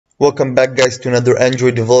Welcome back guys to another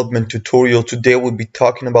Android development tutorial. Today we'll be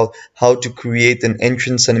talking about how to create an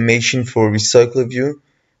entrance animation for RecyclerView.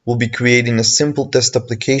 We'll be creating a simple test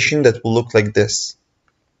application that will look like this.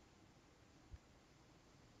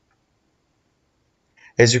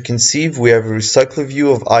 As you can see, we have a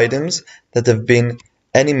RecyclerView of items that have been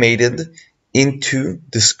animated into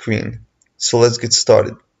the screen. So let's get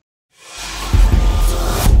started.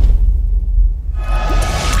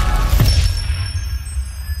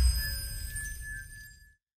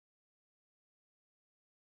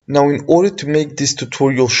 Now, in order to make this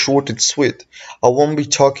tutorial short and sweet, I won't be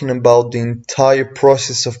talking about the entire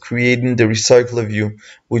process of creating the RecyclerView,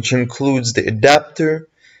 which includes the adapter,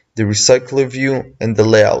 the RecyclerView, and the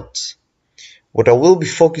layouts. What I will be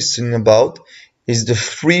focusing about is the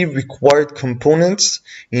 3 required components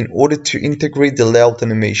in order to integrate the layout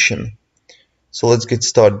animation. So let's get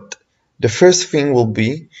started. The first thing will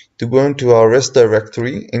be to go into our res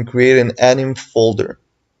directory and create an anim folder.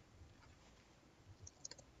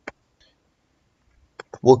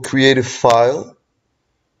 We'll create a file,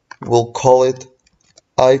 we'll call it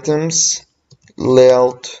items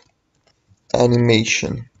layout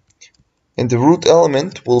animation, and the root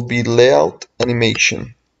element will be layout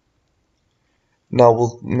animation. Now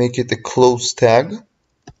we'll make it a close tag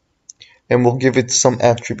and we'll give it some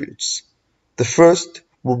attributes. The first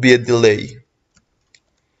will be a delay.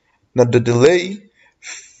 Now the delay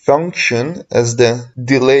function as the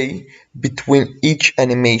delay between each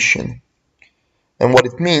animation. And what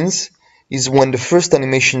it means is when the first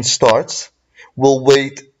animation starts, we'll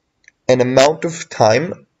wait an amount of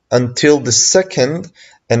time until the second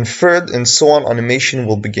and third and so on animation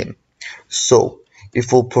will begin. So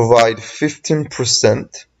if we'll provide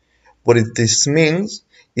 15%, this means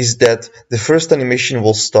is that the first animation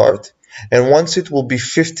will start, and once it will be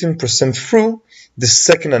 15% through, the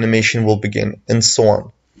second animation will begin, and so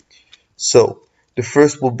on. So the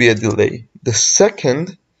first will be a delay. The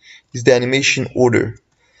second is the animation order.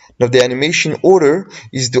 Now the animation order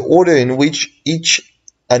is the order in which each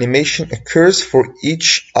animation occurs for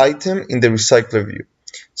each item in the RecyclerView.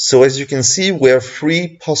 So as you can see, we have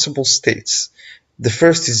 3 possible states. The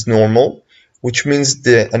first is normal, which means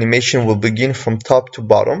the animation will begin from top to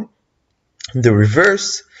bottom. The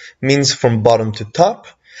reverse means from bottom to top,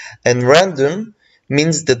 and random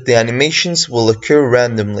means that the animations will occur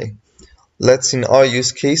randomly. Let's, in our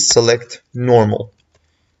use case, select normal.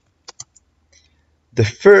 The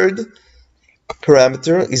third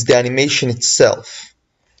parameter is the animation itself.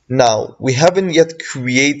 Now, we haven't yet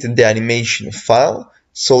created the animation file,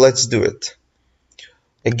 so let's do it.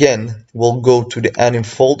 Again, we'll go to the anim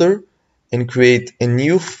folder and create a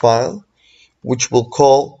new file, which we'll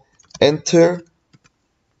call enter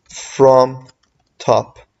from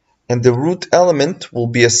top, and the root element will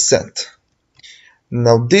be a set.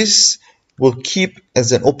 Now this will keep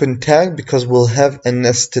as an open tag because we'll have a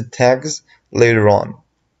nested tags later on.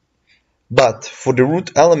 But for the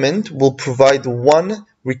root element, we'll provide one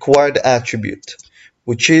required attribute,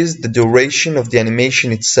 which is the duration of the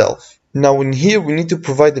animation itself. Now in here we need to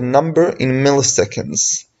provide a number in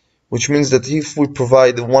milliseconds, which means that if we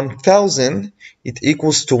provide 1000, it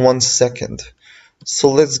equals to 1 second.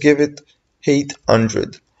 So let's give it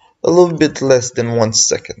 800, a little bit less than 1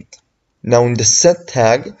 second. Now in the set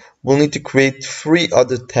tag, we'll need to create 3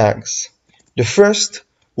 other tags. The first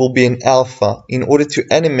will be an alpha in order to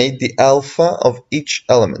animate the alpha of each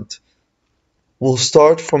element. We'll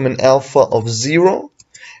start from an alpha of 0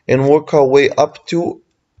 and work our way up to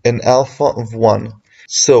an alpha of 1.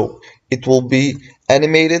 So it will be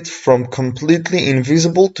animated from completely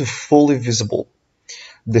invisible to fully visible.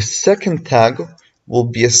 The second tag will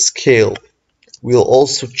be a scale. We'll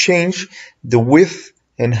also change the width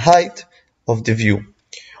and height of the view.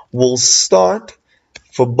 We'll start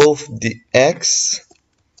for both the X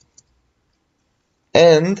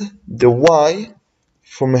and the Y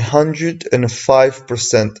from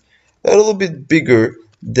 105%, a little bit bigger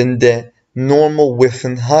than the normal width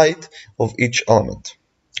and height of each element.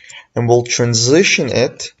 And we'll transition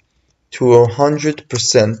it to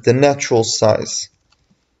 100%, the natural size.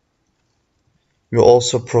 We'll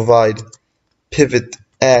also provide pivot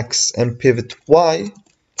X and pivot Y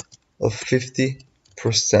of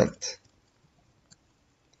 50%.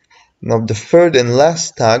 Now the third and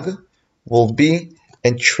last tag will be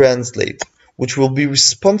and translate, which will be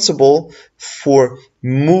responsible for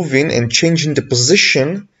moving and changing the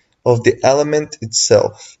position of the element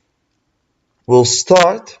itself. We'll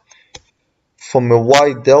start from a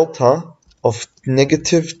Y delta of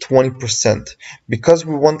 -20% because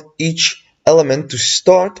we want each element to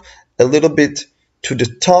start a little bit to the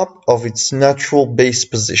top of its natural base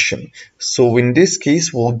position. So in this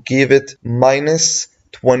case, we'll give it minus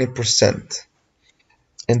 20%.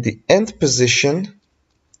 And the end position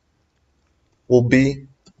will be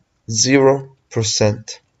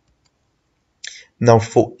 0%. Now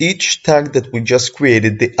for each tag that we just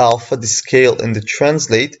created, the alpha, the scale, and the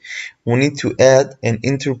translate, we need to add an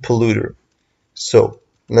interpolluter. So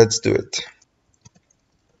let's do it.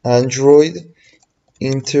 Android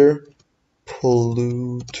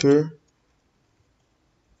interpolluter,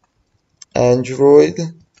 Android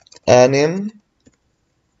anim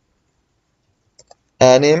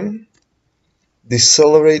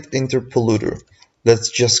decelerate interpolluter. Let's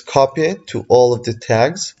just copy it to all of the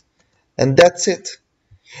tags, and that's it.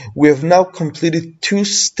 We have now completed 2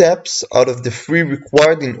 steps out of the 3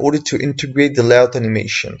 required in order to integrate the layout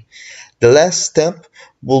animation. The last step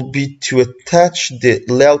will be to attach the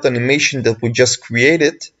layout animation that we just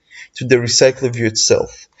created to the RecyclerView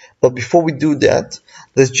itself. But before we do that,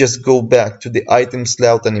 let's just go back to the items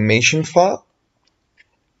layout animation file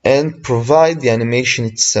and provide the animation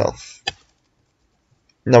itself.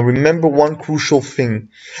 Now remember one crucial thing: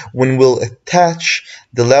 when we'll attach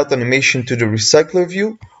the layout animation to the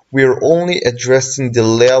RecyclerView, we are only addressing the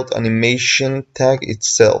layout animation tag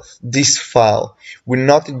itself, this file. We're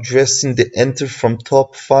not addressing the enter from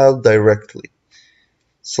top file directly.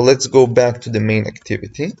 So let's go back to the main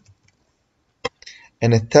activity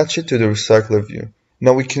and attach it to the RecyclerView.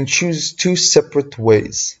 Now we can choose 2 separate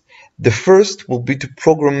ways. The first will be to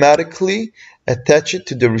programmatically attach it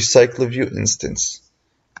to the RecyclerView instance.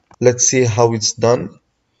 Let's see how it's done.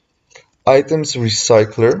 Items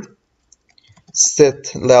recycler,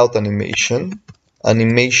 set layout animation,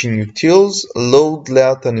 animation utils, load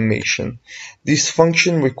layout animation. This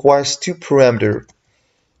function requires 2 parameters,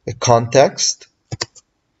 a context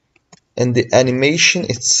and the animation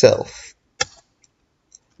itself.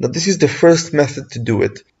 Now this is the first method to do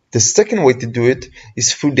it. The second way to do it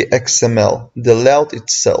is through the XML, the layout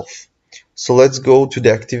itself. So let's go to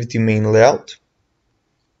the activity main layout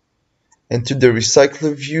and to the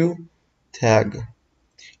RecyclerView tag.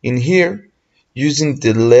 In here, using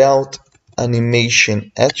the layout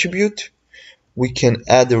animation attribute, we can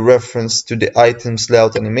add a reference to the items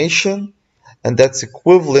layout animation, and that's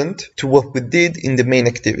equivalent to what we did in the main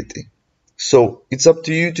activity. So it's up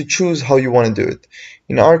to you to choose how you want to do it.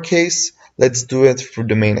 In our case, let's do it through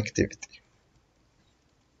the main activity.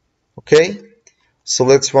 Okay, so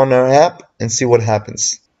let's run our app and see what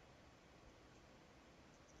happens.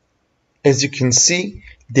 As you can see,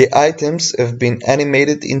 the items have been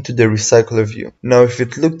animated into the RecyclerView. Now if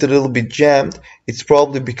it looked a little bit jammed, it's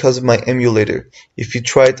probably because of my emulator. If you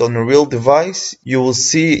try it on a real device, you will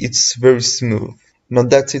see it's very smooth. Now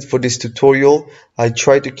that's it for this tutorial. I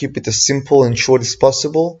try to keep it as simple and short as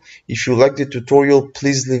possible. If you like the tutorial,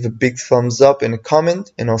 please leave a big thumbs up and a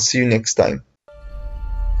comment, and I'll see you next time.